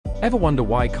Ever wonder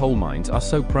why coal mines are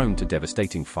so prone to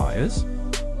devastating fires?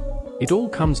 It all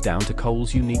comes down to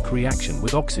coal's unique reaction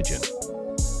with oxygen.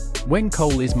 When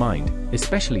coal is mined,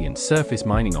 especially in surface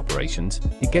mining operations,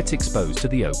 it gets exposed to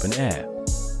the open air.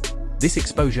 This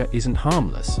exposure isn't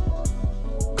harmless.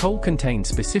 Coal contains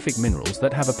specific minerals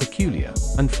that have a peculiar,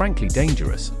 and frankly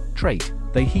dangerous, trait: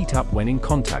 they heat up when in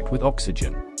contact with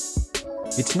oxygen.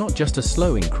 It's not just a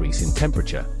slow increase in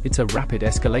temperature, it's a rapid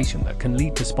escalation that can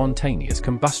lead to spontaneous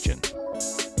combustion.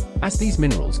 As these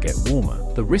minerals get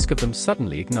warmer, the risk of them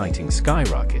suddenly igniting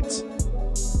skyrockets.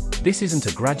 This isn't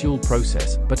a gradual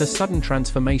process, but a sudden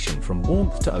transformation from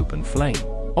warmth to open flame,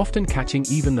 often catching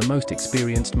even the most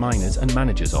experienced miners and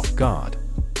managers off guard.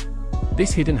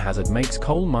 This hidden hazard makes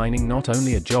coal mining not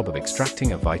only a job of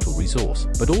extracting a vital resource,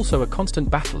 but also a constant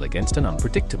battle against an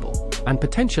unpredictable and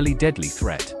potentially deadly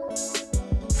threat.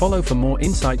 Follow for more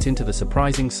insights into the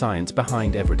surprising science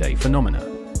behind everyday phenomena.